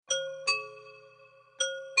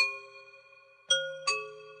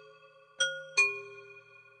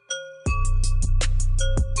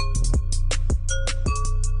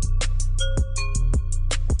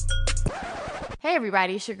Hey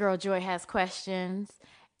everybody, it's your girl Joy Has Questions,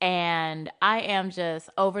 and I am just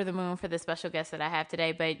over the moon for the special guest that I have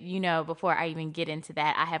today. But before I even get into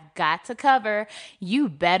that, I have got to cover You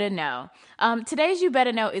Better Know. Today's You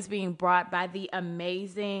Better Know is being brought by the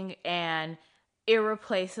amazing and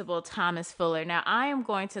irreplaceable Thomas Fuller. Now, I am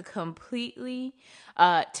going to completely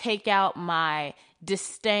take out my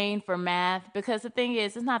disdain for math, because the thing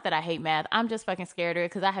is, it's not that I hate math. I'm just fucking scared of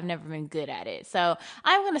it because I have never been good at it. So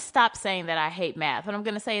I'm going to stop saying that I hate math. What I'm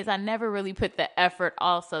going to say is I never really put the effort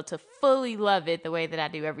also to fully love it the way that I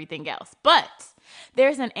do everything else. But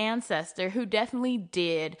there's an ancestor who definitely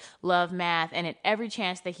did love math, and at every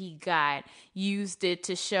chance that he got, used it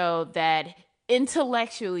to show that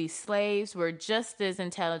intellectually, slaves were just as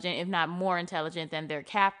intelligent, if not more intelligent, than their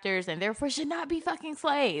captors, and therefore should not be fucking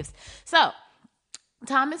slaves. So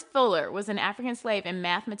Thomas Fuller was an African slave and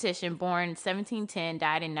mathematician born in 1710,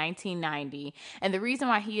 died in 1990. And the reason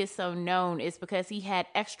why he is so known is because he had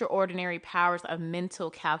extraordinary powers of mental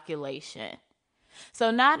calculation.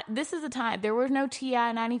 So this is a time, there were no TI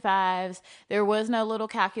 95s. There was no little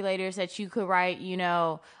calculators that you could write,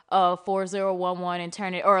 4011 and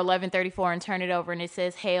turn it, or 1134 and turn it over and it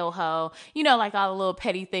says hail ho, like all the little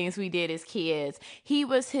petty things we did as kids. He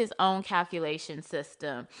was his own calculation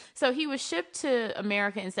system. So he was shipped to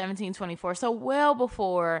America in 1724. So well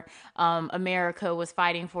before America was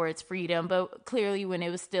fighting for its freedom, but clearly when it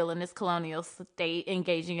was still in its colonial state,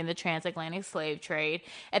 engaging in the transatlantic slave trade.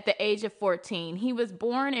 At the age of 14, he was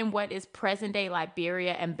born in what is present-day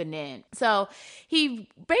Liberia and Benin. So he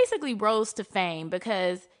basically rose to fame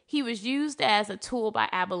because he was used as a tool by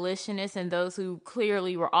abolitionists and those who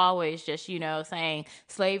clearly were always just, saying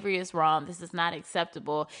slavery is wrong, this is not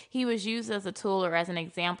acceptable. He was used as a tool or as an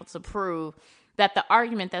example to prove that the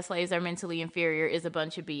argument that slaves are mentally inferior is a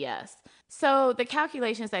bunch of BS. So the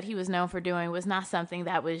calculations that he was known for doing was not something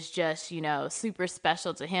that was just, super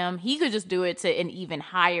special to him. He could just do it to an even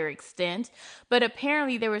higher extent. But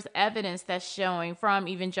apparently there was evidence that's showing from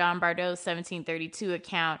even John Bardot's 1732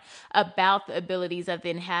 account about the abilities of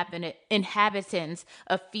the inhabitants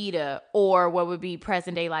of Fida, or what would be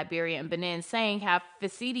present-day Liberia and Benin, saying how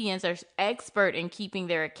Fidians are expert in keeping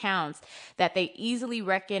their accounts, that they easily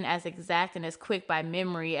reckon as exact and as quick by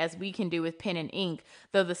memory as we can do with pen and ink,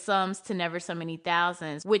 though the sums to never so many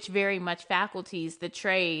thousands, which very much faculties the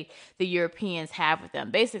trade the Europeans have with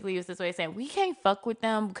them. Basically, it was this way of saying, we can't fuck with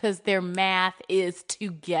them because their math is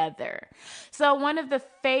together. So one of the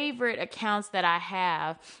favorite accounts that I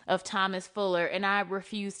have of Thomas Fuller, and I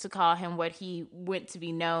refuse to call him what he went to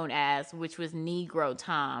be known as, which was Negro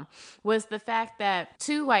Tom, was the fact that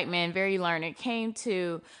two white men, very learned, came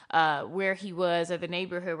to where he was, or the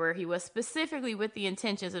neighborhood where he was, specifically with the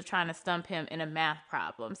intentions of trying to stump him in a math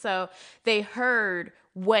problem. So they heard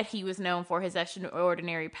what he was known for, his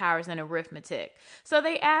extraordinary powers in arithmetic. So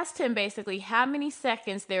they asked him basically how many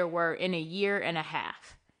seconds there were in a year and a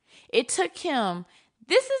half. It took him,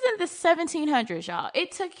 this is in the 1700s, y'all.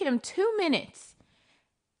 It took him 2 minutes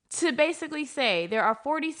to basically say there are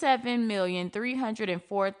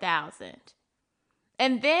 47,304,000.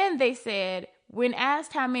 And then they said, when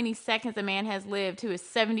asked how many seconds a man has lived who is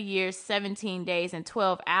 70 years, 17 days, and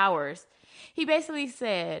 12 hours, he basically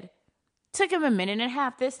said, took him a minute and a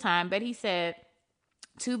half this time, but he said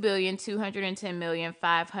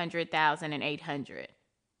 2,210,500,800.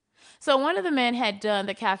 So one of the men had done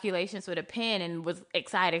the calculations with a pen and was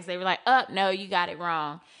excited because they were like, no, you got it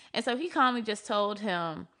wrong. And so he calmly just told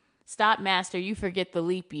him, stop, master, you forget the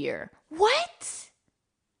leap year. What?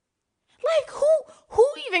 Like, who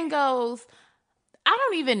even goes, I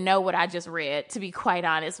don't even know what I just read, to be quite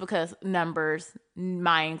honest, because numbers,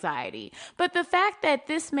 my anxiety. But the fact that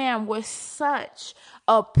this man was such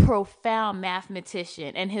a profound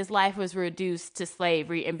mathematician and his life was reduced to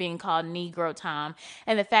slavery and being called Negro Tom,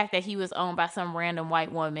 and the fact that he was owned by some random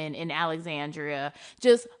white woman in Alexandria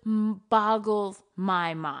just boggles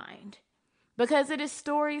my mind. Because it is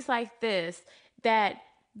stories like this that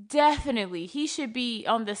definitely he should be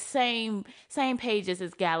on the same pages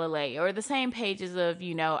as Galileo, or the same pages of,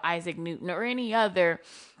 Isaac Newton, or any other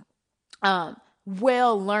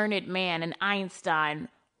well-learned man, an Einstein,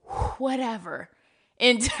 whatever,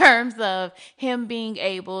 in terms of him being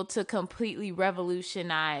able to completely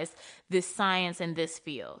revolutionize this science and this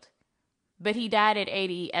field. But he died at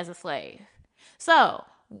 80 as a slave. So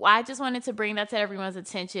I just wanted to bring that to everyone's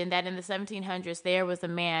attention, that in the 1700s, there was a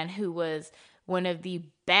man who was one of the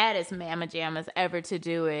baddest mamma jammas ever to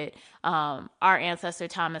do it, our ancestor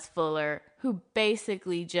Thomas Fuller, who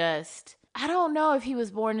basically just, I don't know if he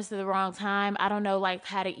was born into the wrong time. I don't know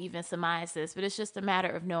how to even surmise this, but it's just a matter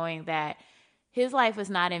of knowing that His life was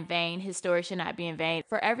not in vain. His story should not be in vain.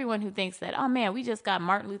 For everyone who thinks that, oh man, we just got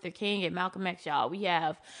Martin Luther King and Malcolm X, y'all. We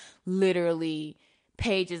have literally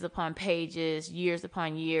pages upon pages, years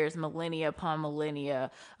upon years, millennia upon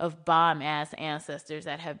millennia of bomb-ass ancestors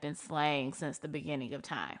that have been slaying since the beginning of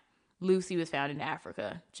time. Lucy was found in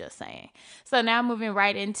Africa, just saying. So now moving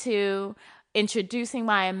right into introducing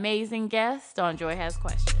my amazing guest on Joy Has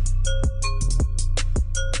Questions.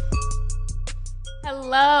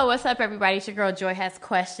 Hello, what's up, everybody? It's your girl Joy Has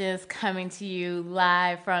Questions, coming to you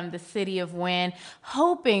live from the city of Wynn,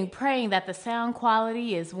 hoping, praying that the sound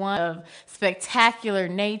quality is one of spectacular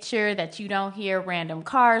nature, that you don't hear random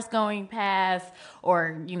cars going past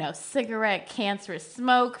or, cigarette cancerous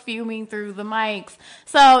smoke fuming through the mics.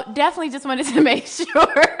 So definitely just wanted to make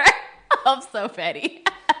sure. I'm so petty.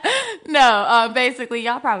 No, basically,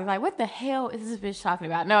 y'all probably like, what the hell is this bitch talking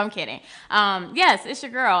about? No, I'm kidding. Yes, it's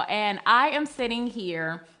your girl, and I am sitting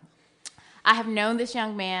here. I have known this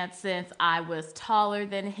young man since I was taller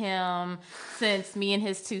than him, since me and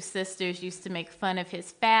his two sisters used to make fun of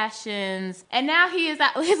his fashions, and now he is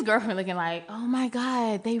out, his girlfriend looking like, oh my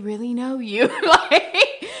God, they really know you.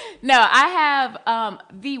 No, I have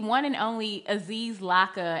the one and only Aziz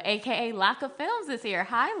Laka, aka Laka Films, is here.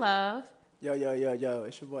 Hi, love. Yo,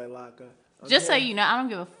 it's your boy Laka. Just so you know, I don't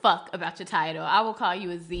give a fuck about your title. I will call you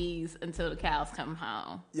Aziz until the cows come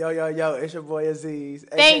home. Yo, it's your boy Aziz.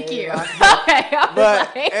 Thank you. Okay,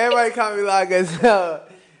 but everybody call me Laka. So.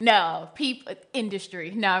 No, industry.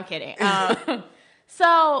 No, I'm kidding.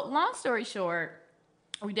 So, long story short,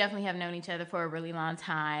 we definitely have known each other for a really long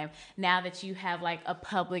time. Now that you have like a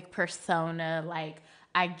public persona, like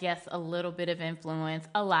I guess a little bit of influence,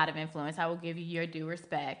 a lot of influence. I will give you your due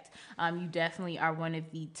respect. You definitely are one of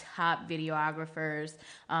the top videographers.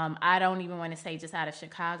 I don't even want to say just out of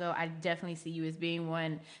Chicago. I definitely see you as being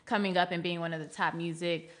one, coming up and being one of the top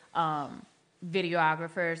music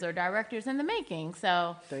videographers or directors in the making.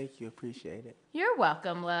 So thank you. Appreciate it. You're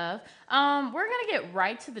welcome, love. We're going to get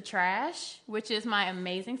right to the trash, which is my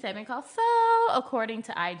amazing segment called So According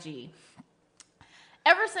to IG.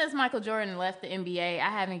 Ever since Michael Jordan left the NBA, I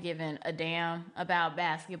haven't given a damn about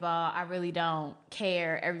basketball. I really don't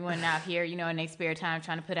care. Everyone out here, in their spare time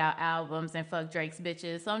trying to put out albums and fuck Drake's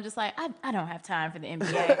bitches. So I'm just like, I don't have time for the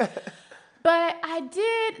NBA. But I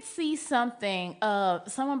did see something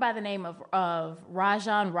of someone by the name of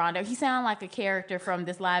Rajon Rondo. He sounded like a character from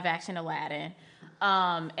this live action Aladdin.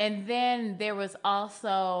 And then there was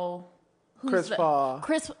also... Chris Paul.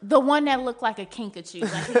 The one that looked like a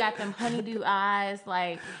kinkajou. Like, he got them honeydew eyes.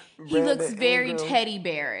 Like, he looks very teddy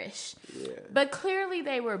bearish. Yeah. But clearly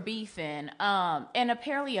they were beefing. And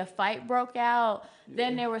apparently a fight broke out. Yeah.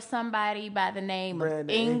 Then there was somebody by the name of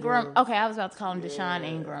Ingram. Okay, I was about to call him Deshaun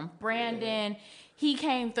Ingram. Brandon, he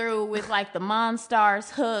came through with like the Monstars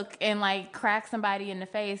hook and like cracked somebody in the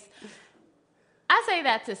face. I say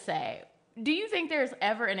that to say, do you think there's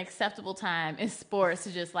ever an acceptable time in sports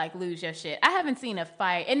to just like lose your shit? I haven't seen a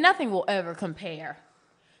fight, and nothing will ever compare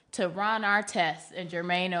to Ron Artest and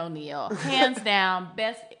Jermaine O'Neal. Hands down,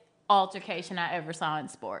 best altercation I ever saw in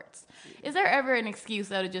sports. Is there ever an excuse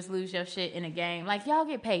though to just lose your shit in a game? Like, y'all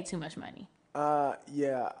get paid too much money.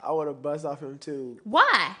 Yeah, I would have buzzed off him too.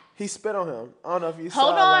 Why? He spit on him. I don't know if you saw.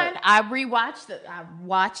 Hold on, like... I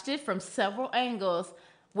watched it from several angles.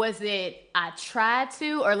 Was it I tried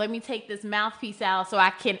to, or let me take this mouthpiece out so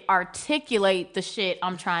I can articulate the shit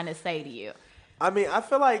I'm trying to say to you? I mean, I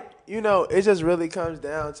feel like, it just really comes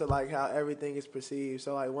down to like how everything is perceived.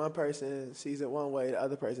 So like one person sees it one way, the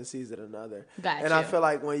other person sees it another. Gotcha. And I feel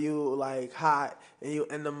like when you like hot and you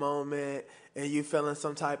in the moment and you feeling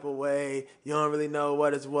some type of way, you don't really know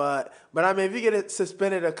what is what. But I mean, if you get it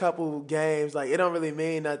suspended a couple games, like it don't really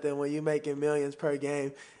mean nothing when you making millions per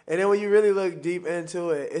game. And then when you really look deep into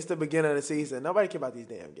it, it's the beginning of the season. Nobody care about these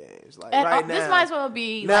damn games. Like and, right now, this might as well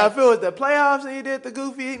be. Now, like, if it was the playoffs and you did the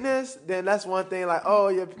goofiness, then that's one thing. Like, oh,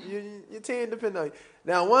 your team depends on you.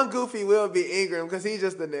 Now, one goofy will be Ingram because he's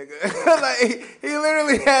just a nigga. Like, he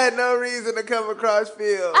literally had no reason to come across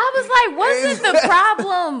field. I was like, wasn't the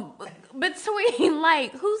problem between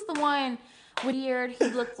like who's the one weird? He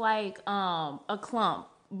looked like a clump,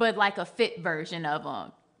 but like a fit version of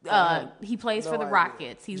him. He plays for the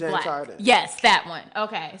Rockets. He's James black. Harden. Yes, that one.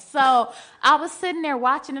 Okay. So I was sitting there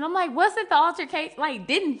watching and I'm like, wasn't the altercation, like,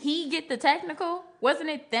 didn't he get the technical? Wasn't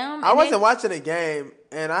it them? I wasn't watching the game,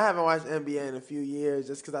 and I haven't watched NBA in a few years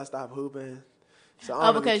just because I stopped hooping. So I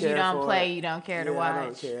don't really because you care don't for play, it. you don't care to Yeah, watch. I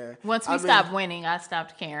don't care. Once we stopped winning, I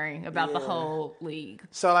stopped caring about the whole league.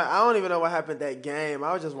 So like, I don't even know what happened that game.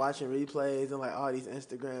 I was just watching replays and like all these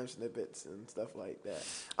Instagram snippets and stuff like that.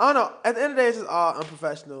 I don't know. At the end of the day, it's just all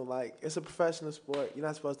unprofessional. Like, it's a professional sport. You're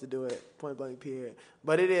not supposed to do it. Point blank. Period.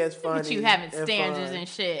 But it is funny. But you having standards fun. and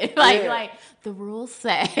shit. Like the rules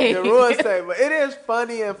say. The rules say, but it is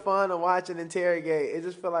funny and fun to watch and interrogate. It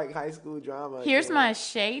just feel like high school drama. Here's my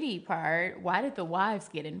shady part. Why did the wives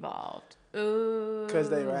get involved? Ooh. Because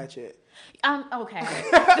they ratchet. Okay.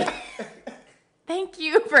 Thank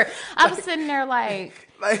you for. I'm sitting there like,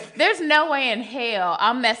 there's no way in hell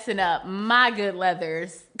I'm messing up my good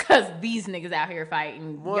leathers because these niggas out here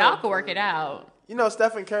fighting. Y'all can work it out. You know,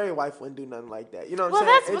 Stephen Curry's wife wouldn't do nothing like that. You know what I'm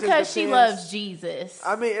saying? saying? Well, that's because she loves Jesus.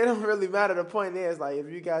 I mean, it don't really matter. The point is, like,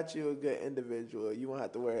 if you got you a good individual, you won't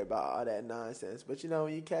have to worry about all that nonsense. But, you know,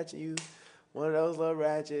 when you catching you one of those little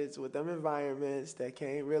ratchets with them environments that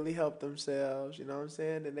can't really help themselves, you know what I'm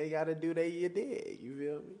saying? Then they got to do you dig, you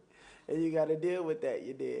feel me? And you got to deal with that,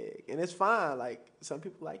 you dig. And it's fine. Like, some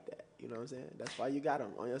people like that, you know what I'm saying? That's why you got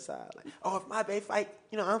them on your side. Like, oh, if my bae fight,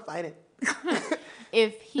 you know, I'm fighting.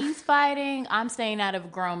 If he's fighting, I'm staying out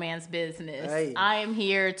of grown man's business. Hey. I am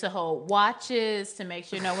here to hold watches, to make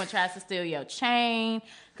sure no one tries to steal your chain,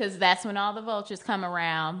 because that's when all the vultures come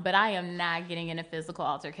around. But I am not getting in a physical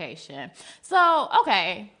altercation. So,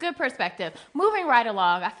 okay, good perspective. Moving right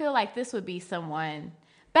along, I feel like this would be someone.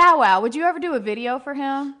 Bow Wow, would you ever do a video for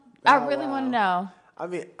him? I really want to know. I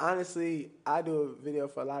mean, honestly, I do a video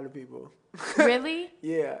for a lot of people. Really?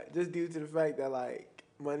 Yeah, just due to the fact that, like,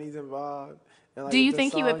 money's involved. And, like, do you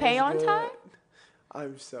think he would pay on time?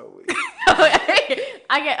 I'm so weak.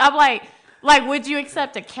 I'm like, would you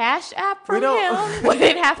accept a cash app from him? Would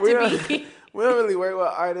it have to be? We don't really work with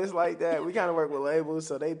artists like that. We kind of work with labels,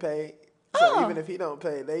 so they pay. So even if he don't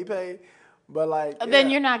pay, they pay. But like, then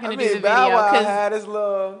you're not going to do the video. Bow Wow had his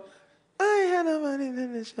little. I ain't had no money,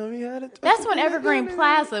 then they show me how to. That's when Evergreen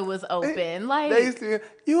Plaza was open. Like they used to,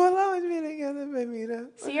 you will always be together, baby.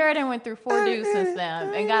 Sierra done went through 4 dudes since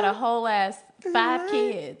then and got a whole ass 5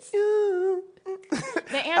 kids. The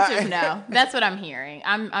answer's no. That's what I'm hearing.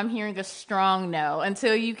 I'm hearing a strong no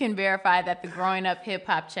until you can verify that the growing up hip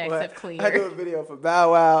hop checks have cleared. I do a video for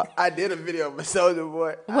Bow Wow. I did a video for Soulja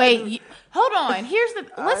Boy. Wait, hold on.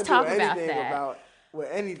 Let's talk about that. With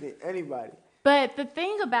anybody. But the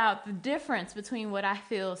thing about the difference between what I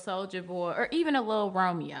feel Soulja Boy or even a Lil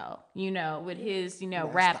Romeo, you know, with his, you know,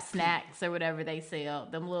 rap snacks or whatever they sell,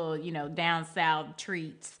 them little, you know, down south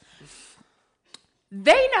treats.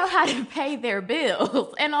 They know how to pay their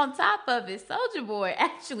bills. And on top of it, Soulja Boy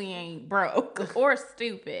actually ain't broke or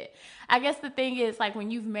stupid. I guess the thing is, like,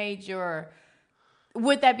 when you've made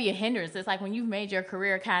would that be a hindrance? It's like when you've made your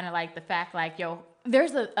career kind of like the fact, like, yo,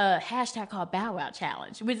 there's a hashtag called Bow Wow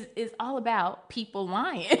Challenge, which is all about people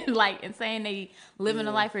lying, like, and saying they living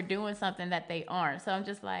a life or doing something that they aren't. So I'm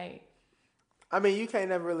just like, I mean, you can't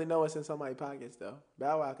never really know what's in somebody's pockets, though.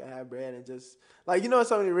 Bow Wow can have bread and just, like, you know,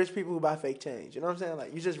 so many rich people who buy fake change. You know what I'm saying?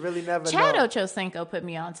 Like, you just really never know. Chad Ochocinco put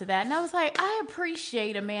me onto that, and I was like, I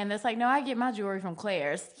appreciate a man that's like, no, I get my jewelry from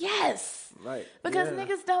Claire's. Yes. Right. Because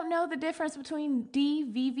niggas don't know the difference between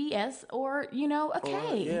DVVS or, you know, a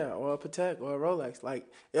K. Or a Patek or a Rolex. Like,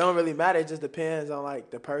 it don't really matter. It just depends on, like,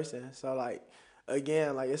 the person. So, like,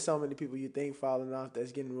 again, like, it's so many people you think falling off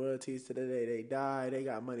that's getting royalties to the day they die. They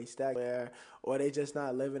got money stacked there, or they just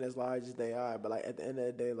not living as large as they are. But, like, at the end of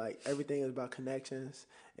the day, like, everything is about connections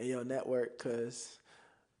and your network, because...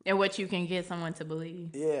 And what you can get someone to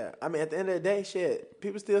believe. Yeah. I mean, at the end of the day, shit,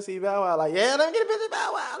 people still see Bow Wow like, yeah, let me get a picture of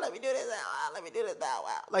Bow Wow. Let me do this, Bow Wow. Let me do this, Bow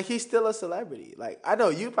Wow. Like, he's still a celebrity. Like, I know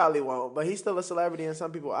you probably won't, but he's still a celebrity in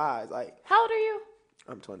some people's eyes. Like, how old are you?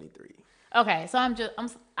 I'm 23. Okay, so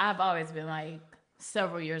I've always been, like,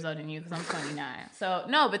 several years older than you because I'm 29. So,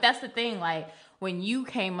 no, but that's the thing. Like, when you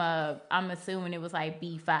came up, I'm assuming it was, like,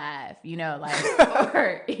 B5, you know, like,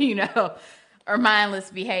 or, you know, or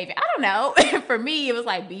mindless behavior. I don't know. For me, it was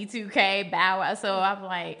like B2K, Bow Wow. So I'm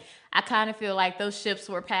like, I kind of feel like those ships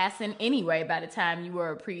were passing anyway by the time you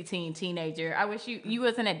were a preteen teenager. I wish you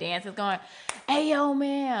wasn't at dances going, hey, yo,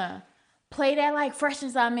 man, play that like Fresh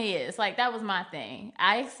as I Miss. Like, that was my thing.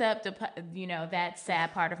 I accept, that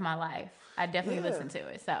sad part of my life. I definitely listen to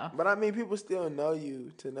it. So, but I mean, people still know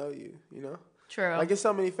you to know you, you know? True. Like, there's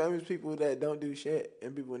so many famous people that don't do shit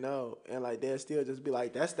and people know, and like they'll still just be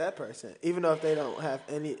like, that's that person, even though if they don't have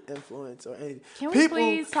any influence or anything. Can we people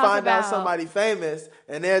please talk find about out somebody famous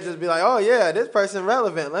and they'll just be like, oh yeah, this person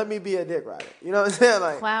relevant. Let me be a dick rider. You know what I'm saying?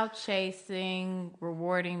 Like, clout chasing,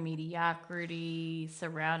 rewarding mediocrity,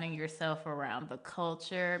 surrounding yourself around the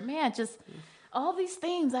culture. Man, just All these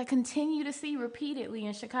themes I continue to see repeatedly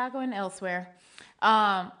in Chicago and elsewhere.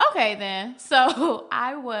 Okay, then. So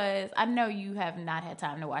I know you have not had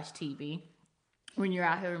time to watch TV when you're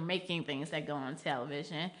out here making things that go on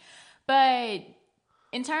television. But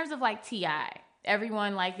in terms of like T.I.,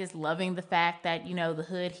 everyone like is loving the fact that, you know, the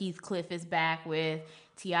Hood Heathcliff is back with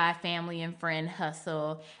T.I. family and friend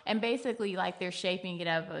hustle. And basically like they're shaping it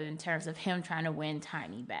up in terms of him trying to win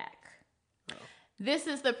Tiny back. This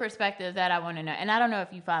is the perspective that I want to know. And I don't know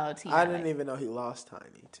if you follow T.I. I didn't even know he lost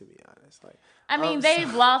Tiny, to be honest. Like, I mean,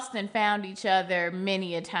 they've lost and found each other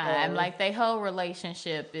many a time. Like, their whole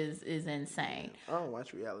relationship is insane. I don't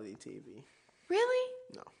watch reality TV. Really?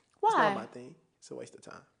 No. Why? It's not my thing. It's a waste of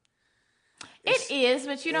time. It is,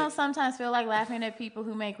 but you don't sometimes feel like laughing at people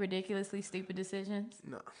who make ridiculously stupid decisions?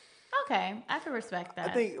 No. Okay, I can respect that.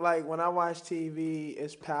 I think, like, when I watch TV,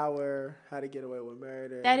 it's Power, How to Get Away with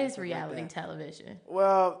Murder. That is reality television.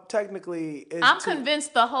 Well, technically, it's I'm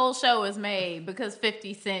convinced the whole show is made because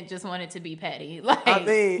 50 Cent just wanted to be petty. Like, I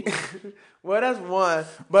mean, well, that's one.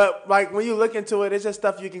 But, like, when you look into it, it's just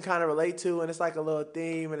stuff you can kind of relate to, and it's like a little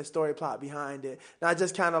theme and a story plot behind it. Not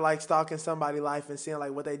just kind of, like, stalking somebody's life and seeing,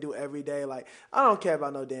 like, what they do every day. Like, I don't care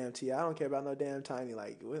about no damn T. I don't care about no damn Tiny.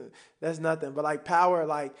 Like, that's nothing. But, like, Power,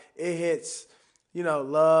 like, it hits, you know,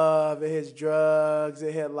 love, it hits drugs,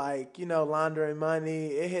 it hit, like, you know, laundering money,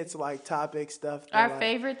 it hits, like, topic stuff. Our like,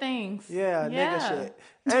 favorite things. Yeah, nigga shit.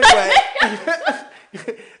 Anyway,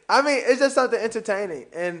 I mean, it's just something entertaining.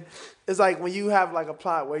 And it's like when you have, like, a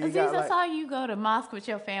plot where you Aziz, got, I like... saw you go to mosque with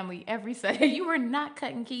your family every Sunday. You were not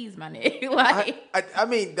cutting keys, my nigga. Like, I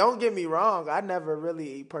mean, don't get me wrong. I never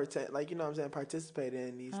really, participated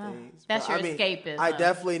in these things. That's but, your escapism. I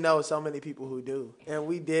definitely know so many people who do. And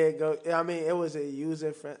we did go... I mean, it was a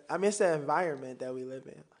user-friendly... I mean, it's the environment that we live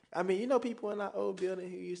in. I mean, you know people in our old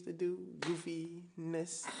building who used to do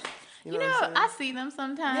goofiness... You know, I see them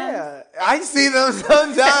sometimes. Yeah, I see them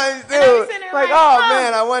sometimes too. Like, like, oh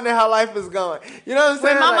man, I wonder how life is going. You know what I'm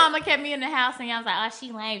saying? When my mama kept me in the house and I was like, oh,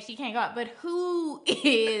 she lame, she can't go out. But who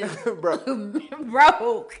is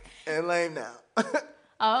broke and lame now?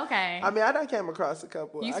 Oh, okay. I mean, I done came across a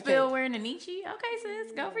couple. You still wearing a Nietzsche? Okay,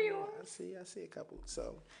 sis, go for yours. I see a couple.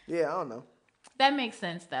 So yeah, I don't know. That makes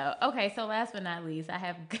sense though. Okay, so last but not least, I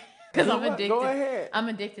have. Because I'm addicted. Go ahead. I'm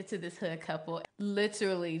addicted to this Hood couple.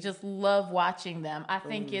 Literally, just love watching them. I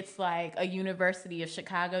think it's like a University of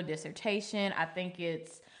Chicago dissertation. I think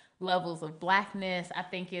it's levels of blackness. I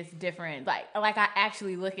think it's different. Like I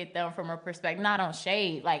actually look at them from a perspective, not on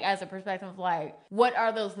shade, like as a perspective of like, what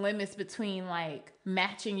are those limits between like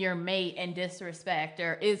matching your mate and disrespect,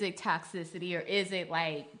 or is it toxicity, or is it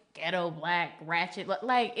like ghetto black ratchet?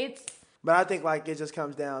 Like it's. But I think, like, it just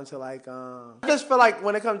comes down to, like, I just feel like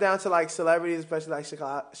when it comes down to, like, celebrities, especially, like,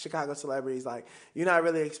 Chicago celebrities, like, you're not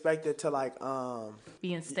really expected to, like,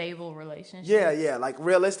 be in stable relationships. Yeah. Like,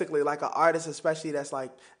 realistically, like, an artist, especially that's,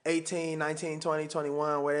 like, 18, 19, 20,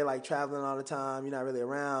 21, where they're, like, traveling all the time, you're not really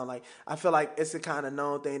around. Like, I feel like it's a kind of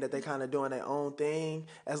known thing that they kind of doing their own thing.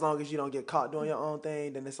 As long as you don't get caught doing your own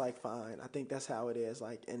thing, then it's, like, fine. I think that's how it is,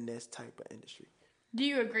 like, in this type of industry. Do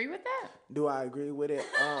you agree with that? Do I agree with it?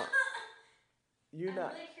 You're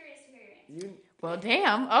not. Really curious to hear it. Well,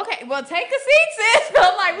 damn. Okay. Well, take a seat, sis.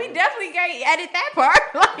 I'm like, we definitely gotta edit that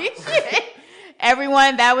part. Like, shit.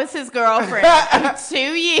 Everyone, that was his girlfriend of 2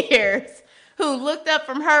 years who looked up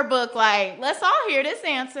from her book like, let's all hear this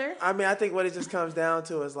answer. I mean, I think what it just comes down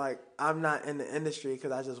to is, like, I'm not in the industry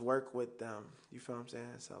because I just work with them. You feel what I'm saying?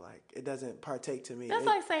 So, like, it doesn't partake to me. That's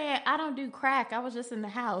like saying, I don't do crack. I was just in the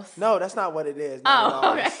house. No, that's not what it is.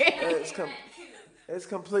 Oh, okay. It's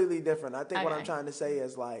completely different. I think what I'm Okay. trying to say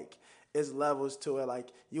is, like, it's levels to it. Like,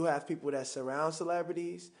 you have people that surround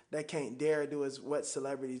celebrities that can't dare do what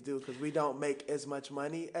celebrities do because we don't make as much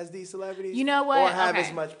money as these celebrities. You know what? Or have Okay.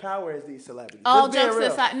 as much power as these celebrities. All Just being jokes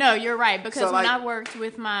real. aside, no, you're right. Because So, when like- I worked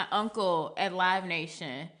with my uncle at Live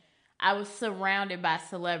Nation, I was surrounded by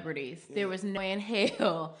celebrities. There was no way in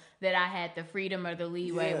hell that I had the freedom or the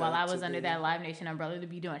leeway Yeah, while I to was under be- that Live Nation umbrella to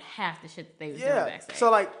be doing half the shit that they was doing Yeah. backstage. So,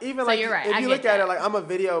 like, even, like, you're right. if I you get look at that. it, like, I'm a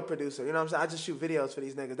video producer. You know what I'm saying? I just shoot videos for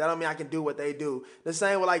these niggas. That don't mean I can do what they do. The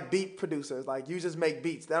same with, like, beat producers. Like, you just make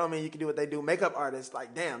beats. That don't mean you can do what they do. Makeup artists,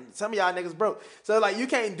 like, damn, some of y'all niggas broke. So, like, you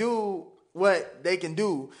can't do what they can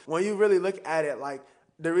do. When you really look at it, like,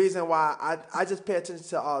 the reason why I just pay attention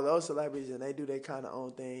to all those celebrities and they do their kind of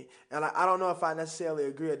own thing. And I don't know if I necessarily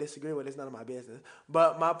agree or disagree with it. It's none of my business.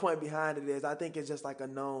 But my point behind it is I think it's just like a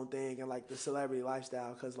known thing and like the celebrity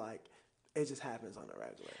lifestyle because like it just happens on the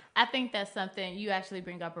regular. I think that's something you actually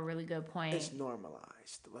bring up a really good point. It's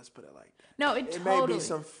normalized. Let's put it like that. No, it totally. may be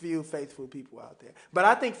some few faithful people out there, but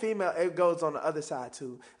I think female, it goes on the other side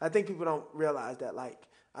too. I think people don't realize that. Like,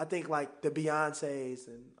 I think like the Beyoncés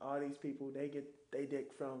and all these people, they get they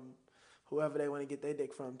dick from whoever they want to get their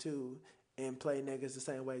dick from too, and play niggas the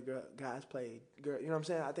same way guys play girl. You know what I'm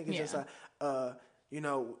saying? I think it's just like, you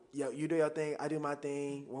know, you do your thing, I do my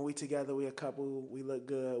thing. When we together, we a couple. We look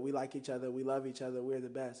good. We like each other. We love each other. We're the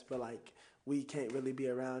best. But like, we can't really be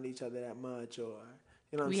around each other that much, or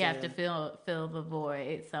you know what I'm saying? We have to fill the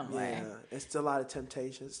void some way. Yeah, it's a lot of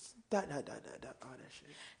temptations. All that shit.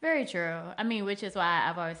 Very true. I mean, which is why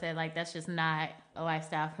I've always said, like, that's just not a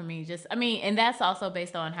lifestyle for me. And that's also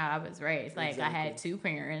based on how I was raised. Like, exactly. I had two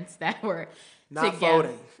parents that were not together.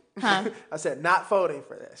 Folding. Huh? I said not folding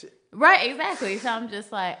for that shit. Right, exactly. So I'm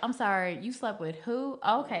just like, I'm sorry, you slept with who?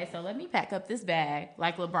 Okay, so let me pack up this bag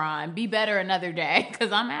like LeBron. Be better another day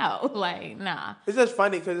because I'm out. Like, nah. It's just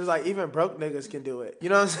funny because it's like even broke niggas can do it. You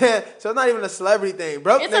know what I'm saying? So it's not even a celebrity thing.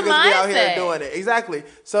 Broke niggas be out here doing it. Exactly.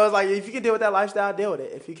 So it's like if you can deal with that lifestyle, deal with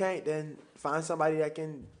it. If you can't, then find somebody that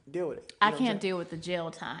can deal with it. I can't deal with the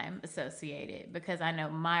jail time associated because I know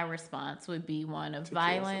my response would be one of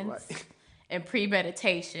violence and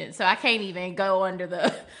premeditation. So I can't even go under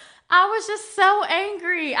the... I was just so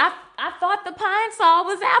angry. I thought the Pine Sol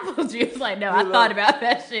was apple juice. Like, no, I thought about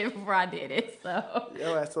that shit before I did it. So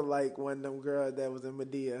yo, that's like one of them girls that was in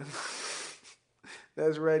Medea.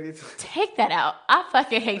 That's ready to take that out. I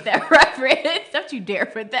fucking hate that reference. Don't you dare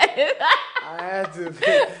put that in. I had to. Like,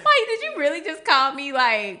 did you really just call me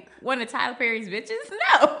like one of Tyler Perry's bitches?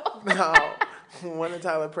 No. One of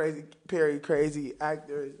Tyler Perry crazy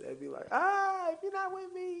actors that'd be like, if you're not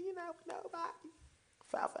with me, you're not with nobody.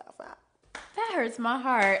 Foul. That hurts my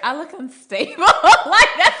heart. I look unstable. Like,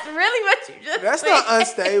 that's really what you just That's said. not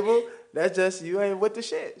unstable. That's just you ain't with the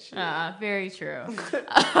shit. Very true.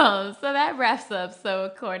 So that wraps up. So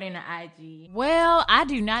according to IG. Well, I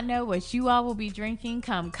do not know what you all will be drinking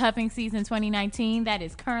come cupping season 2019 that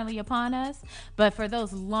is currently upon us. But for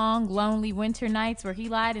those long, lonely winter nights where he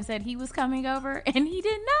lied and said he was coming over and he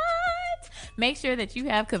did not, make sure that you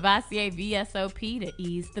have Cavassier VSOP to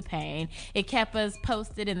ease the pain. It kept us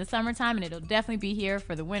posted in the summertime and it'll definitely be here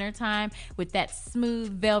for the wintertime with that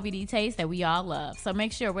smooth, velvety taste that we all love. So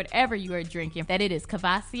make sure whatever you are drinking that it is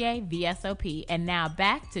Cavassier VSOP. And now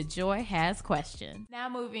back to Joy Has Question. Now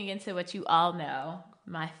moving into what you all know,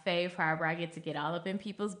 my fave part where I get to get all up in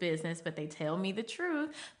people's business, but they tell me the truth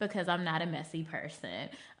because I'm not a messy person.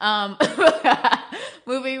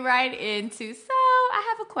 Moving right into, so I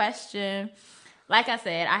have a question. Like I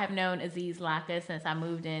said, I have known Aziz Laka since I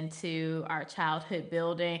moved into our childhood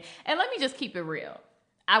building. And let me just keep it real.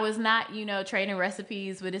 I was not, trading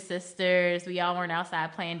recipes with his sisters. We all weren't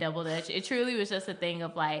outside playing double dutch. It truly was just a thing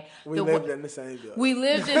of like... We lived in the same building. We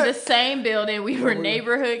lived in the same building. We were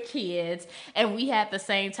neighborhood kids. And we had the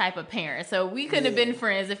same type of parents. So we couldn't have been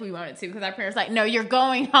friends if we wanted to. Because our parents were like, no, you're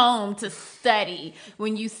going home to study.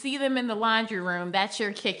 When you see them in the laundry room, that's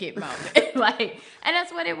your kick it moment. And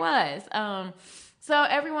that's what it was. So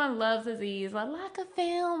everyone loves Aziz. Laka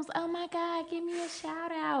Films. Oh my God, give me a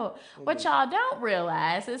shout out. What y'all don't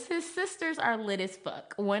realize is his sisters are lit as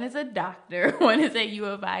fuck. One is a doctor. One is at U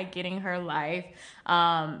of I getting her life.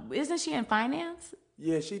 Isn't she in finance?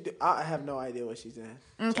 Yeah, she do. I have no idea what she's in.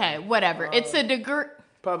 Okay, whatever. It's a degree.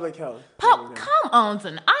 Public health. Come on,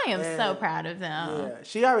 son. I am so proud of them. Yeah,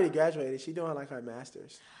 she already graduated. She doing like her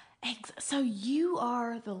master's. So you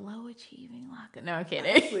are the low achieving Laka. No, I'm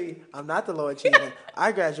kidding. Actually, I'm not the low achieving.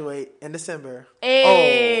 I graduate in December.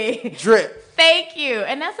 Hey. Oh, drip. Thank you.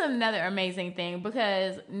 And that's another amazing thing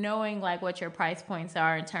because knowing like what your price points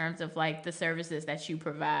are in terms of like the services that you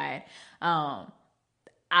provide,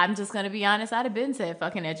 I'm just going to be honest. I'd have been said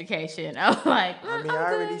fucking education. I was like,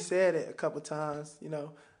 I already said it a couple times,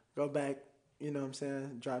 go back, you know what I'm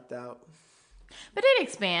saying, dropped out. But it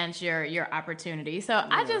expands your opportunity. So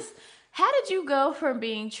yeah. How did you go from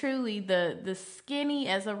being truly the skinny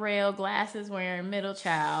as a rail, glasses wearing middle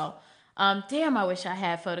child? Damn, I wish I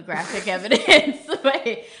had photographic evidence.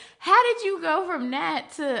 But how did you go from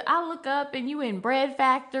that to, I look up and you in bread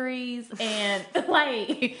factories and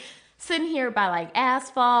like sitting here by like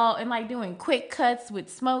asphalt and like doing quick cuts with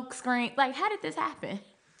smoke screen? Like, how did this happen?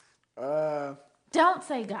 Don't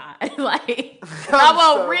say God. Like, I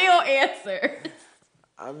want real answers.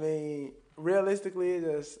 I mean, realistically,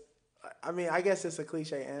 I guess it's a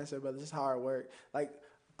cliche answer, but it's just hard work. Like,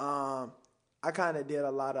 I kind of did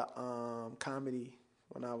a lot of comedy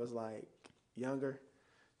when I was like younger.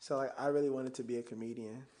 So like, I really wanted to be a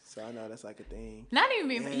comedian. So I know that's like a thing. Not even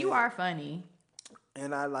being, you are funny.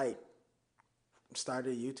 And I like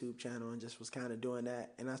started a YouTube channel and just was kind of doing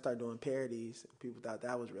that. And I started doing parodies. And people thought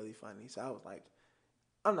that was really funny. So I was like,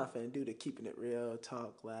 I'm not finna do the keeping it real,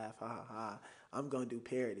 talk, laugh, ha ha ha. I'm gonna do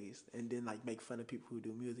parodies and then like make fun of people who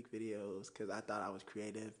do music videos because I thought I was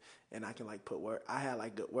creative and I can like put word. I had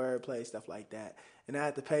like good wordplay, stuff like that. And I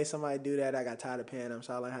had to pay somebody to do that. I got tired of paying them,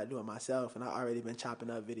 so I learned how to do it myself. And I already been chopping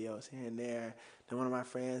up videos here and there. Then one of my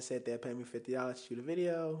friends said they'd pay me $50 to shoot a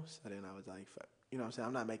video. So then I was like, fuck. You know what I'm saying?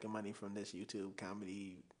 I'm not making money from this YouTube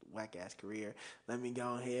comedy whack ass career. Let me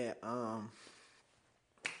go ahead,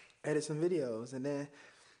 edit some videos, and then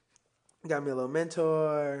got me a little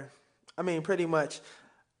mentor. I mean, pretty much,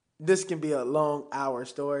 this can be a long hour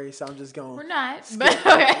story, so I'm just going. We're not, but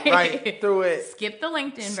okay. Right through it. Skip the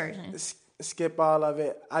LinkedIn version. Skip all of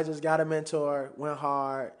it. I just got a mentor, went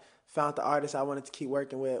hard, found the artist I wanted to keep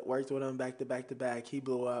working with, worked with him back to back to back. He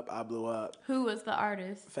blew up, I blew up. Who was the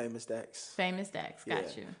artist? Famous Dex. Famous Dex,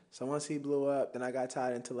 got you. So once he blew up, then I got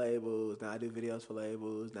tied into labels. Now I do videos for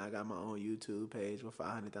labels. Now I got my own YouTube page with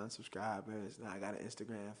 500,000 subscribers. Now I got an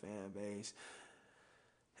Instagram fan base.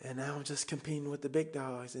 And now I'm just competing with the big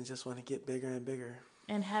dogs and just want to get bigger and bigger.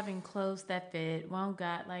 And having clothes that fit, well,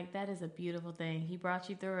 God, like that is a beautiful thing. He brought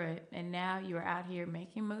you through it, and now you are out here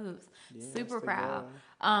making moves. Yeah, super proud.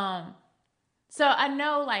 So I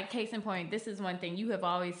know, like, case in point, this is one thing. You have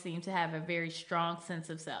always seemed to have a very strong sense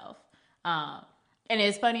of self. And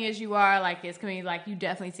as funny as you are, like, it's coming, like, you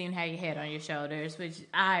definitely seem to have your head on your shoulders, which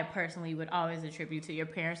I personally would always attribute to your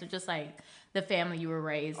parents or just, like, the family you were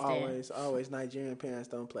raised in. Always. Nigerian parents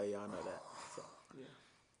don't play. Y'all know that. So,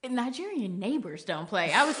 yeah. Nigerian neighbors don't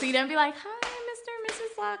play. I would see them be like, hi, Mr. and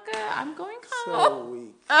Mrs. Laka, I'm going home. So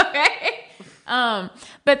weak. Okay.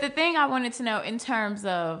 But the thing I wanted to know in terms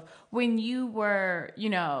of when you were, you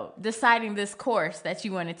know, deciding this course that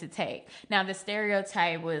you wanted to take. Now, the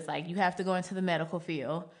stereotype was like, you have to go into the medical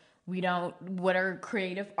field. What are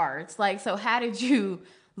creative arts? Like, so how did you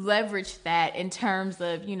leverage that in terms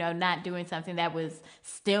of, you know, not doing something that was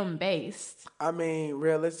STEM based? I mean,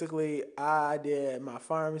 realistically, I did my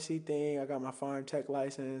pharmacy thing. I got my farm tech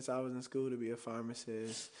license. I was in school to be a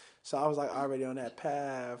pharmacist. So I was like already on that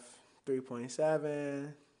path,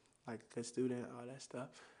 3.7, like a good student, all that stuff.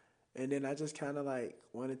 And then I just kind of like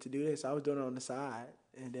wanted to do this. I was doing it on the side.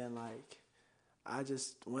 And then like, I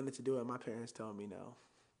just wanted to do it. My parents told me no.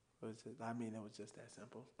 It was just that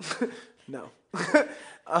simple. No.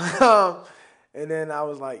 And then I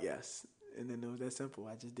was like, yes. And then it was that simple.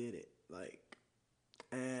 I just did it. Like,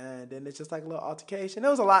 and then it's just like a little altercation.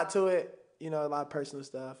 There was a lot to it, you know, a lot of personal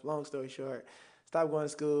stuff. Long story short, stopped going to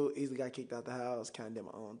school, easily got kicked out the house, kind of did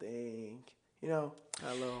my own thing. You know,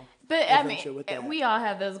 a little. But I mean, we all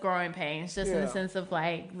have those growing pains, just in the sense of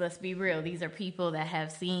like, let's be real. These are people that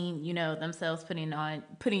have seen, you know, themselves putting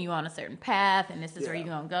you on a certain path, and this is where you're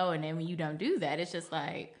gonna go. And then when you don't do that, it's just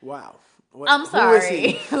like, wow. I'm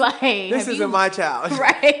sorry. Like, this isn't my child,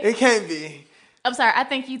 right? It can't be. I'm sorry. I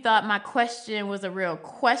think you thought my question was a real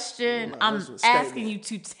question. I'm asking you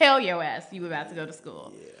to tell your ass you were about to go to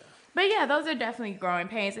school. Yeah. But yeah, those are definitely growing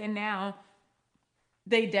pains, and now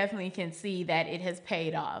they definitely can see that it has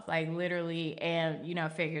paid off, like literally and, you know,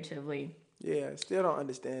 figuratively. Yeah, still don't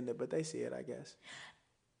understand it, but they see it, I guess.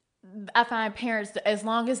 I find parents, as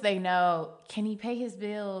long as they know, can he pay his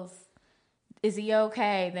bills? Is he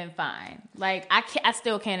okay? Then fine. Like, I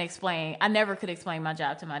still can't explain. I never could explain my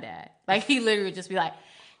job to my dad. Like, he literally would just be like,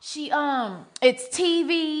 it's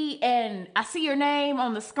TV and I see your name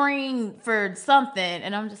on the screen for something.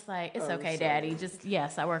 And I'm just like, it's okay, Daddy. Just,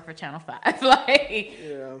 yes, I work for Channel 5. Like,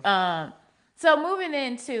 so moving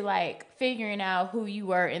into like figuring out who you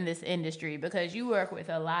were in this industry, because you work with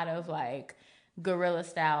a lot of like guerrilla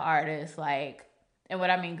style artists, like, and what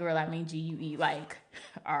I mean guerrilla, I mean GUE, like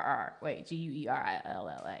GUERILLA.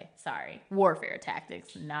 Sorry. Warfare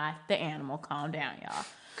tactics, not the animal. Calm down,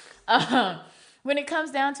 y'all. When it comes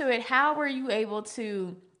down to it, how were you able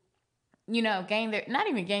to, you know, not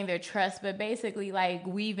even gain their trust, but basically like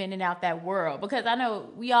weave in and out that world? Because I know,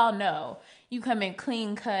 we all know, you come in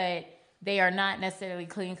clean cut, they are not necessarily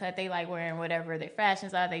clean cut. They like wearing whatever their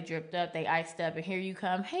fashions are. They dripped up, they iced up, and here you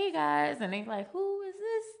come, hey guys, and they like, who is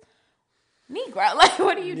this Negro? Like,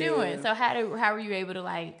 what are you doing? So how were you able to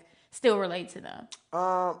like still relate to them?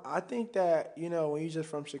 I think that, you know, when you're just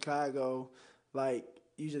from Chicago, like,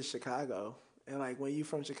 you just Chicago. And like when you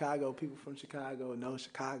from Chicago, people from Chicago know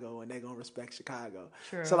Chicago and they gonna respect Chicago.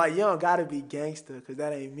 True. So like you don't gotta be gangster because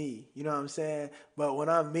that ain't me. You know what I'm saying? But when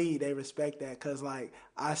I'm me, they respect that because like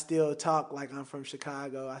I still talk like I'm from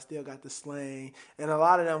Chicago. I still got the slang, and a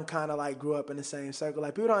lot of them kind of like grew up in the same circle.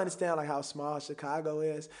 Like people don't understand like how small Chicago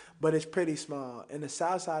is, but it's pretty small. And the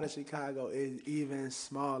south side of Chicago is even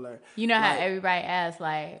smaller. You know how Like, everybody asks,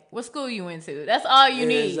 like, what school you went to? That's all you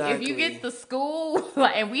need. If you Exactly. get the school,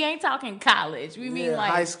 like, and we ain't talking college. We mean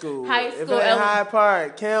like high school. High If school. it ain't Hyde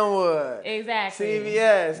Park, Kenwood, Exactly.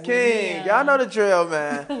 CVS, King. Yeah. Y'all know the drill,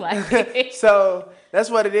 man. Like- So that's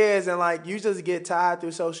what it is. And like you just get tired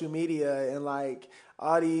through social media and like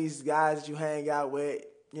all these guys that you hang out with,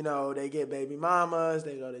 you know, they get baby mamas,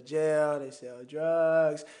 they go to jail, they sell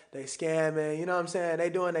drugs, they scamming, you know what I'm saying? They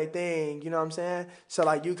doing their thing, you know what I'm saying? So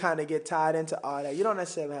like you kind of get tied into all that. You don't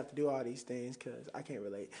necessarily have to do all these things because I can't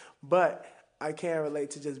relate. But I can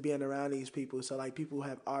relate to just being around these people. So like people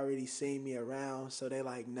have already seen me around, so they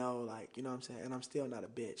like know, like, you know what I'm saying? And I'm still not a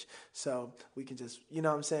bitch. So we can just, you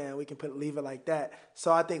know what I'm saying? We can leave it like that.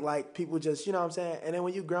 So I think like people just, you know what I'm saying? And then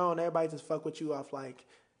when you grown, everybody just fuck with you off like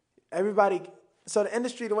everybody. So the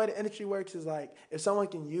industry, the way the industry works is like if someone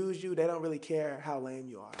can use you, they don't really care how lame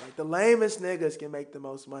you are. Like the lamest niggas can make the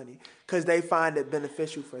most money because they find it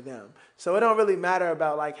beneficial for them. So it don't really matter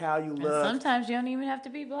about like how you And look. sometimes you don't even have to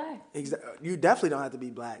be black. You definitely don't have to be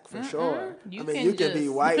black for sure. You I mean, can you can be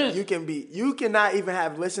just- white. You cannot even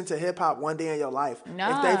have listened to hip hop one day in your life.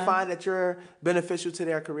 Nah. If they find that you're beneficial to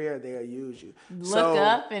their career, they'll use you. Look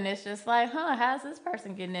up and it's just like, how's this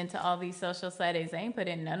person getting into all these social settings? They ain't put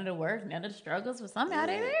in none of the work, none of the struggles, but somehow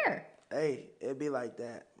they're there. Hey, it be like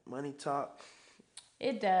that. Money talk.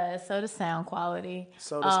 It does. So does sound quality.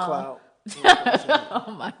 So does clout.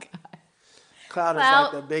 Oh my God. Clout is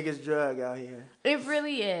Clout- like the biggest drug out here. It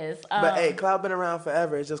really is. But hey, clout been around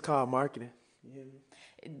forever. It's just called marketing.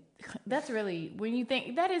 That's really, when you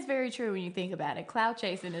think, that is very true when you think about it. Cloud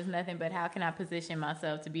chasing is nothing but how can I position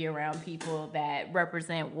myself to be around people that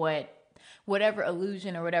represent whatever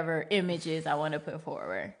illusion or whatever images I want to put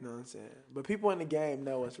forward. You know what I'm saying? But people in the game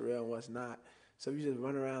know what's real and what's not. So if you just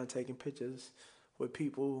run around taking pictures with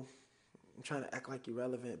people trying to act like you're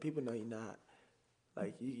relevant, people know you're not.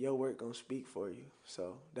 Like, your work gonna speak for you.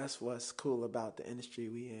 So that's what's cool about the industry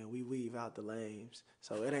we in. We weave out the lames.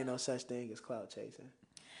 So it ain't no such thing as clout chasing.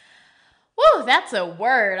 Woo, that's a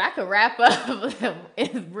word. I could wrap up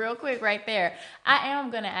real quick right there. I am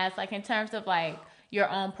going to ask, like, in terms of, like, your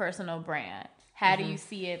own personal brand, how do you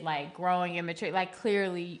see it, like, growing and maturing? Like,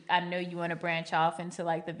 clearly, I know you want to branch off into,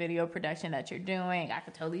 like, the video production that you're doing. I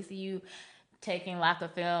could totally see you taking Laka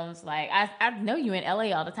Films. Like, I know you in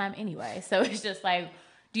LA all the time anyway. So it's just, like,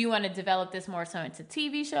 do you want to develop this more so into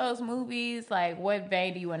TV shows, movies? Like, what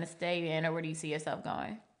vein do you want to stay in, or where do you see yourself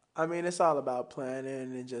going? I mean, it's all about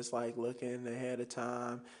planning and just like looking ahead of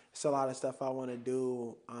time. It's a lot of stuff I want to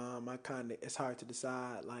do. It's hard to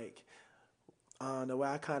decide. Like, the way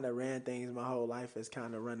I kind of ran things my whole life is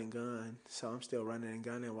kind of run and gun. So I'm still running and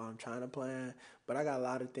gunning while I'm trying to plan. But I got a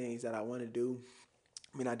lot of things that I want to do.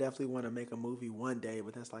 I mean, I definitely want to make a movie one day,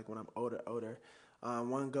 but that's like when I'm older.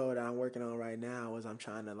 One goal that I'm working on right now is I'm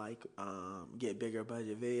trying to like get bigger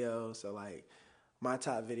budget videos. So like, my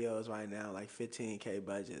top videos right now, like 15K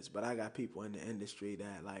budgets, but I got people in the industry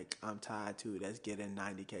that like I'm tied to that's getting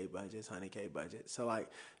 90K budgets, 100K budgets. So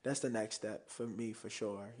like that's the next step for me for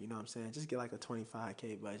sure. You know what I'm saying? Just get like a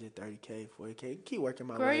 25K budget, 30K, 40K. Keep working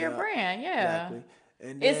my way up. Grow your brand, yeah. Exactly.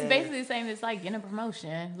 And It's then, basically the same as like getting a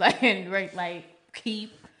promotion, like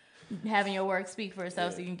keep having your work speak for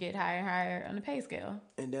itself, so you can get higher and higher on the pay scale.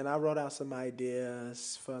 And then I wrote out some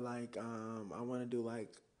ideas for like I want to do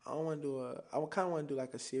like. I kind of want to do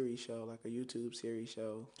like a series show, like a YouTube series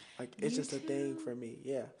show. Like it's just a thing for me.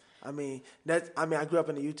 Yeah. I mean, I grew up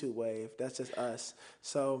in the YouTube wave. That's just us.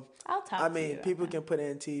 So, I'll talk to you. people can put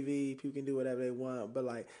in TV, people can do whatever they want, but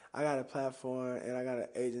like I got a platform and I got an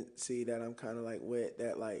agency that I'm kind of like with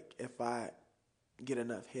that like if I get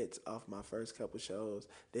enough hits off my first couple shows,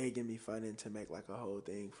 they give me funding to make like a whole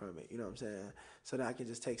thing from it. You know what I'm saying? So that I can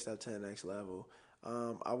just take stuff to the next level.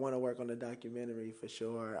 I want to work on the documentary for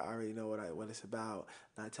sure. I already know what it's about.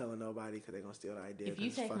 Not telling nobody because they're going to steal the idea. If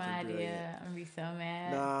you take my idea, I'm going to be so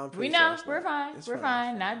mad. Nah, I'm we pretty know. sure We're fine. it's We're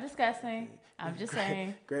fine. Not discussing. I'm just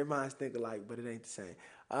saying. Great minds think alike, but it ain't the same.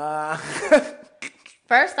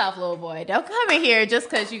 First off, little boy, don't come in here just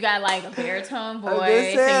because you got like a baritone voice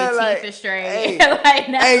saying, and your like, teeth are straight. hey, like,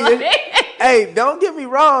 no, hey, don't get me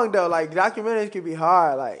wrong though. Like documentaries can be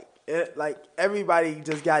hard. Like everybody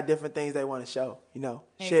just got different things they want to show. You know,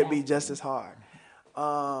 should be just as hard.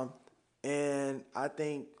 And I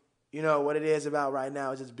think what it is about right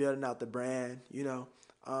now is just building out the brand,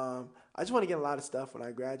 I just want to get a lot of stuff when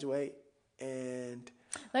I graduate, and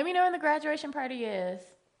let me know when the graduation party is.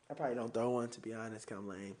 I probably don't throw one, to be honest, 'cause I'm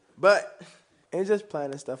lame. But, and just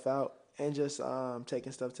planning stuff out and just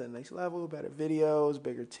taking stuff to the next level, better videos,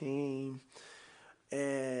 bigger team.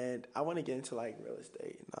 And I want to get into like real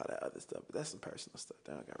estate and all that other stuff, but that's some personal stuff.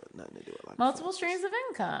 That don't got nothing to do with like multiple streams of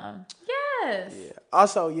income. Yes. Yeah.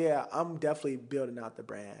 Also, I'm definitely building out the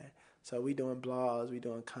brand. So we doing blogs, we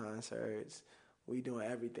doing concerts, we doing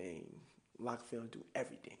everything. Lock Film do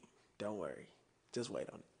everything. Don't worry. Just wait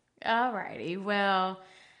on it. Alrighty. Well,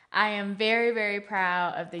 I am very, very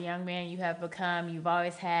proud of the young man you have become. You've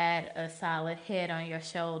always had a solid head on your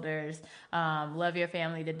shoulders. Love your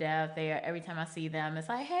family to death. Every time I see them, it's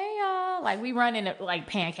like, hey, y'all. Like, we run in like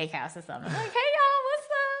Pancake House or something. Like, hey, y'all, what's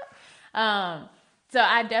up? So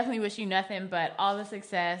I definitely wish you nothing but all the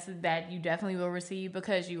success that you definitely will receive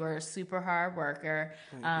because you are a super hard worker.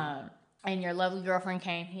 And your lovely girlfriend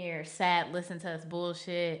came here, sat, listened to us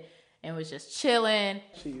bullshit, and was just chilling.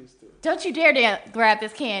 She used to. Don't you dare grab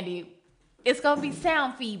this candy. It's going to be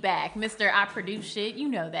sound feedback, Mr. I produce shit. You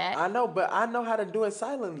know that. I know, but I know how to do it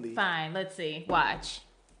silently. Fine, let's see. Watch.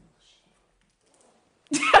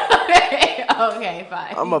 Okay,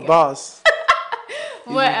 fine. I'm a boss.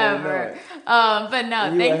 Whatever. But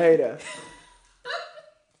no, you a hater.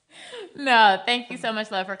 No, thank you so much,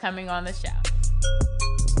 love, for coming on the show.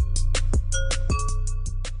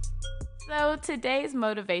 So today's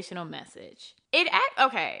motivational message.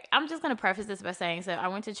 Okay, I'm just going to preface this by saying, so I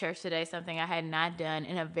went to church today, something I had not done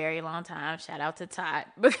in a very long time. Shout out to Tot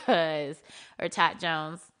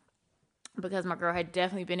Jones, because my girl had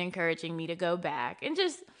definitely been encouraging me to go back. And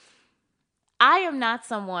just, I am not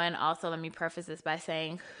someone, also let me preface this by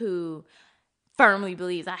saying, who firmly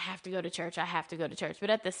believes I have to go to church. But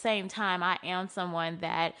at the same time, I am someone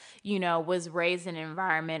that, was raised in an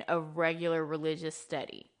environment of regular religious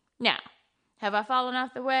study. Now, have I fallen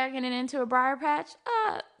off the wagon and into a briar patch?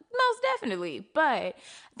 Most definitely. But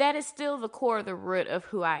that is still the core, the root of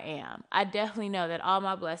who I am. I definitely know that all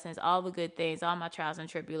my blessings, all the good things, all my trials and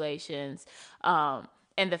tribulations, and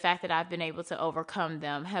the fact that I've been able to overcome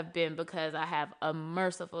them have been because I have a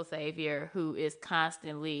merciful Savior who is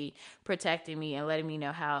constantly protecting me and letting me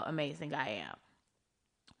know how amazing I am.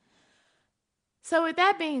 So with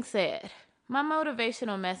that being said, my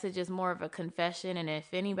motivational message is more of a confession, and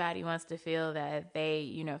if anybody wants to feel that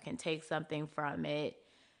they, can take something from it,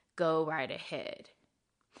 go right ahead.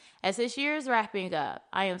 As this year is wrapping up,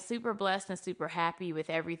 I am super blessed and super happy with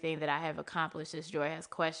everything that I have accomplished. This Joy Has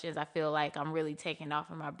Questions. I feel like I'm really taking off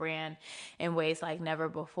of my brand in ways like never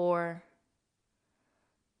before.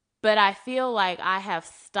 But I feel like I have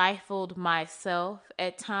stifled myself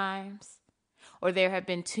at times, or there have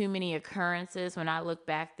been too many occurrences when I look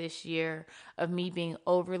back this year of me being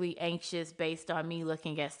overly anxious based on me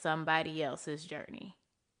looking at somebody else's journey.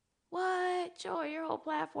 What? Joy, your whole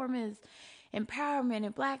platform is empowerment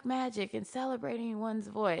and black magic and celebrating one's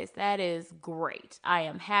voice. That is great. I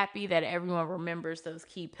am happy that everyone remembers those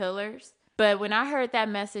key pillars. But when I heard that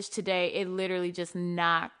message today, it literally just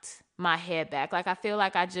knocked my head back. Like, I feel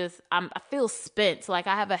like I feel spent. Like,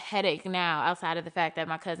 I have a headache now outside of the fact that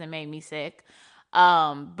my cousin made me sick.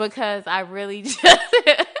 Because I really just don't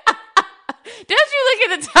you look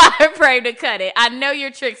at the time frame to cut it. I know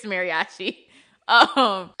your tricks, Mariachi.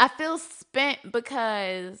 I feel spent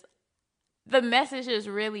because the message just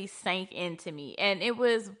really sank into me. And it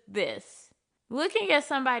was this: looking at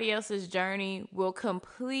somebody else's journey will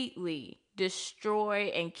completely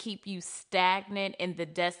destroy and keep you stagnant in the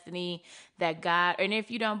destiny that God, and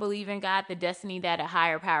if you don't believe in God, the destiny that a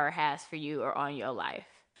higher power has for you or on your life.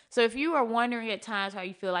 So if you are wondering at times how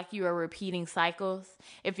you feel like you are repeating cycles,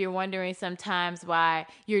 if you're wondering sometimes why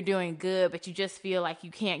you're doing good, but you just feel like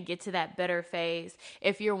you can't get to that better phase,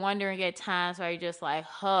 if you're wondering at times why you're just like,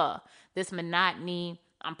 this monotony,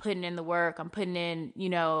 I'm putting in the work, I'm putting in,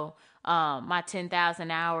 my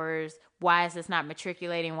 10,000 hours, why is this not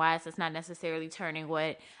matriculating? Why is this not necessarily turning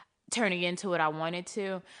into what I wanted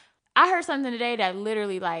to? I heard something today that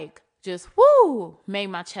literally just made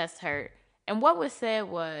my chest hurt. And what was said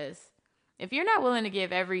was, if you're not willing to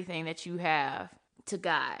give everything that you have to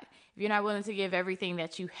God, if you're not willing to give everything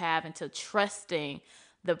that you have into trusting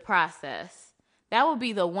the process, that will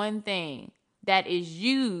be the one thing that is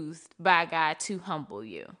used by God to humble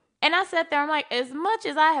you. And I sat there, I'm like, as much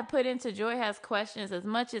as I have put into Joy Has Questions, as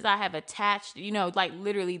much as I have attached,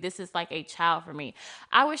 literally this is like a child for me.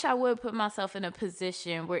 I wish I would put myself in a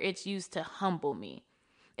position where it's used to humble me.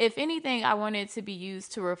 If anything, I want it to be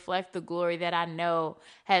used to reflect the glory that I know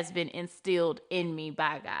has been instilled in me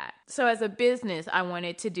by God. So as a business, I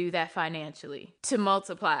wanted to do that financially, to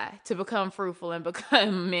multiply, to become fruitful and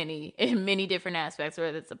become many in many different aspects,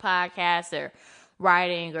 whether it's a podcast or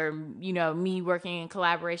writing or, me working in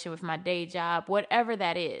collaboration with my day job, whatever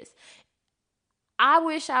that is. I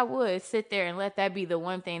wish I would sit there and let that be the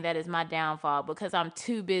one thing that is my downfall, because I'm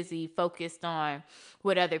too busy focused on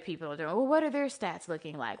what other people are doing. Well, what are their stats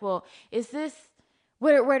looking like? Well, is this,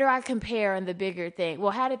 where do I compare on the bigger thing?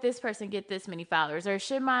 Well, how did this person get this many followers? Or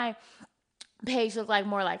should my page look like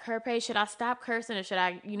more like her page? Should I stop cursing, or should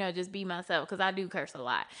I, just be myself? Because I do curse a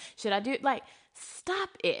lot. Should I do, stop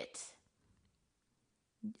it.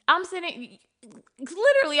 I'm sitting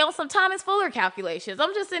literally on some Thomas Fuller calculations.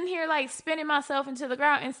 I'm just sitting here spinning myself into the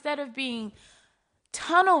ground instead of being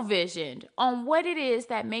tunnel visioned on what it is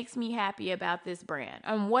that makes me happy about this brand,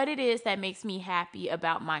 on what it is that makes me happy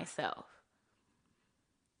about myself.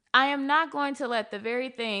 I am not going to let the very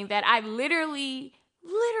thing that I literally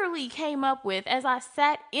came up with as I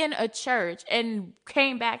sat in a church and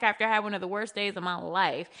came back after I had one of the worst days of my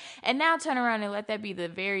life, and now turn around and let that be the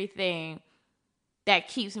very thing that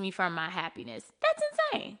keeps me from my happiness. That's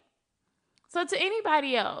insane. So to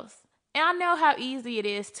anybody else, and I know how easy it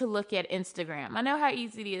is to look at Instagram. I know how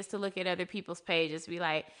easy it is to look at other people's pages, be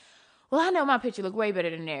like, well, I know my picture look way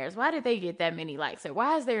better than theirs. Why did they get that many likes? Or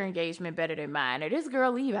why is their engagement better than mine? Or this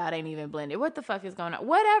girl leave out ain't even blended. What the fuck is going on?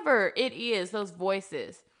 Whatever it is, those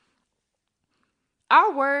voices.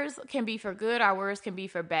 Our words can be for good. Our words can be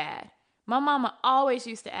for bad. My mama always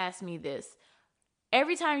used to ask me this.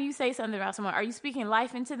 Every time you say something about someone, are you speaking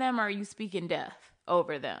life into them, or are you speaking death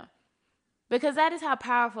over them? Because that is how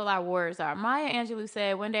powerful our words are. Maya Angelou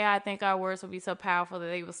said, one day I think our words will be so powerful that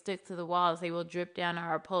they will stick to the walls. They will drip down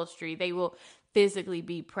our upholstery. They will physically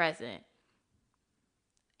be present.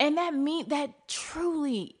 And that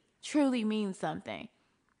truly, truly means something.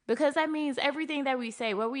 Because that means everything that we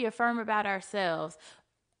say, what we affirm about ourselves,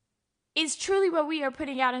 is truly what we are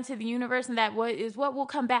putting out into the universe, and that is what will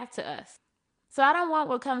come back to us. So I don't want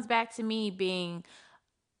what comes back to me being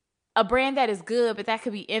a brand that is good, but that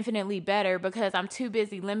could be infinitely better, because I'm too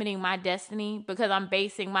busy limiting my destiny because I'm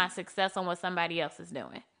basing my success on what somebody else is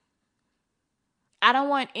doing. I don't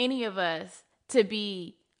want any of us to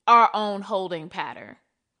be our own holding pattern.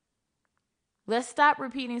 Let's stop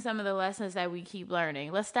repeating some of the lessons that we keep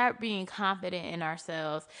learning. Let's start being confident in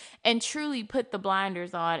ourselves and truly put the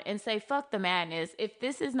blinders on and say, fuck the madness. If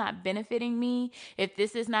this is not benefiting me, if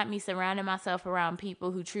this is not me surrounding myself around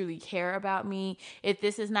people who truly care about me, if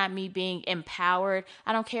this is not me being empowered,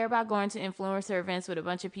 I don't care about going to influencer events with a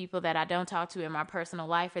bunch of people that I don't talk to in my personal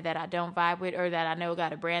life, or that I don't vibe with, or that I know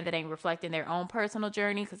got a brand that ain't reflecting their own personal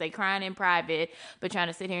journey because they crying in private but trying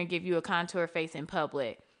to sit here and give you a contour face in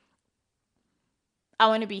public. I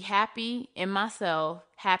want to be happy in myself,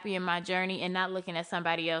 happy in my journey, and not looking at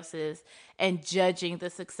somebody else's and judging the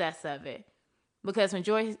success of it. Because when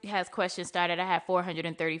Joy Has Questions started, I had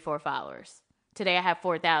 434 followers. Today I have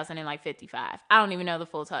 4,055. I don't even know the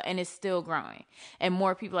full total, and it's still growing. And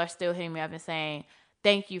more people are still hitting me up and saying,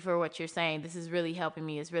 thank you for what you're saying. This is really helping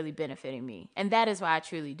me. It's really benefiting me. And that is why I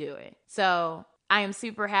truly do it. So I am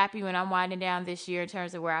super happy when I'm winding down this year in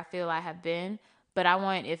terms of where I feel I have been. But I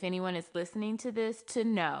want, if anyone is listening to this, to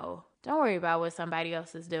know, don't worry about what somebody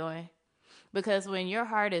else is doing. Because when your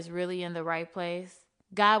heart is really in the right place,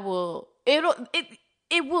 God will, it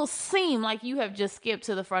will seem like you have just skipped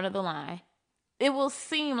to the front of the line. It will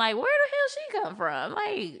seem like, where the hell she come from?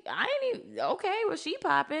 Like, I ain't even, okay, well, she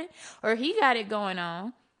popping, or he got it going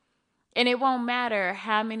on. And it won't matter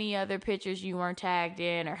how many other pictures you weren't tagged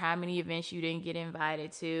in, or how many events you didn't get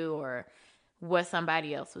invited to, or what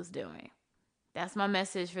somebody else was doing. That's my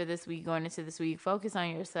message for this week, going into this week. Focus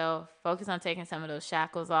on yourself. Focus on taking some of those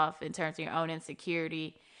shackles off in terms of your own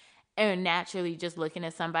insecurity, and naturally just looking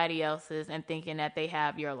at somebody else's and thinking that they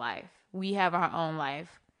have your life. We have our own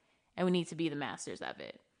life, and we need to be the masters of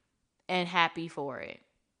it and happy for it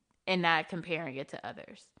and not comparing it to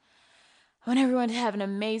others. I want everyone to have an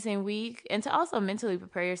amazing week, and to also mentally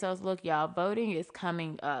prepare yourselves. Look, y'all, voting is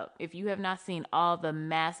coming up. If you have not seen all the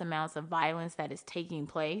mass amounts of violence that is taking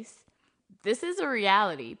place, this is a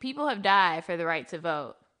reality. People have died for the right to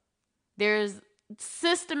vote. There's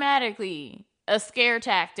systematically a scare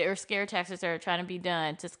tactic, or scare tactics that are trying to be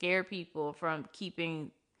done to scare people from keeping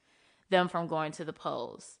them from going to the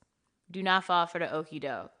polls. Do not fall for the okie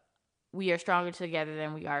doke. We are stronger together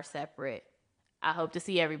than we are separate. I hope to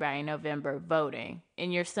see everybody in November voting.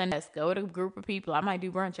 In your Sunday, go with a group of people. I might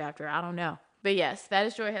do brunch after. I don't know. But yes, that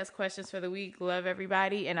is Joy Has Questions for the week. Love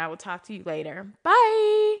everybody, and I will talk to you later.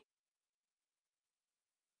 Bye.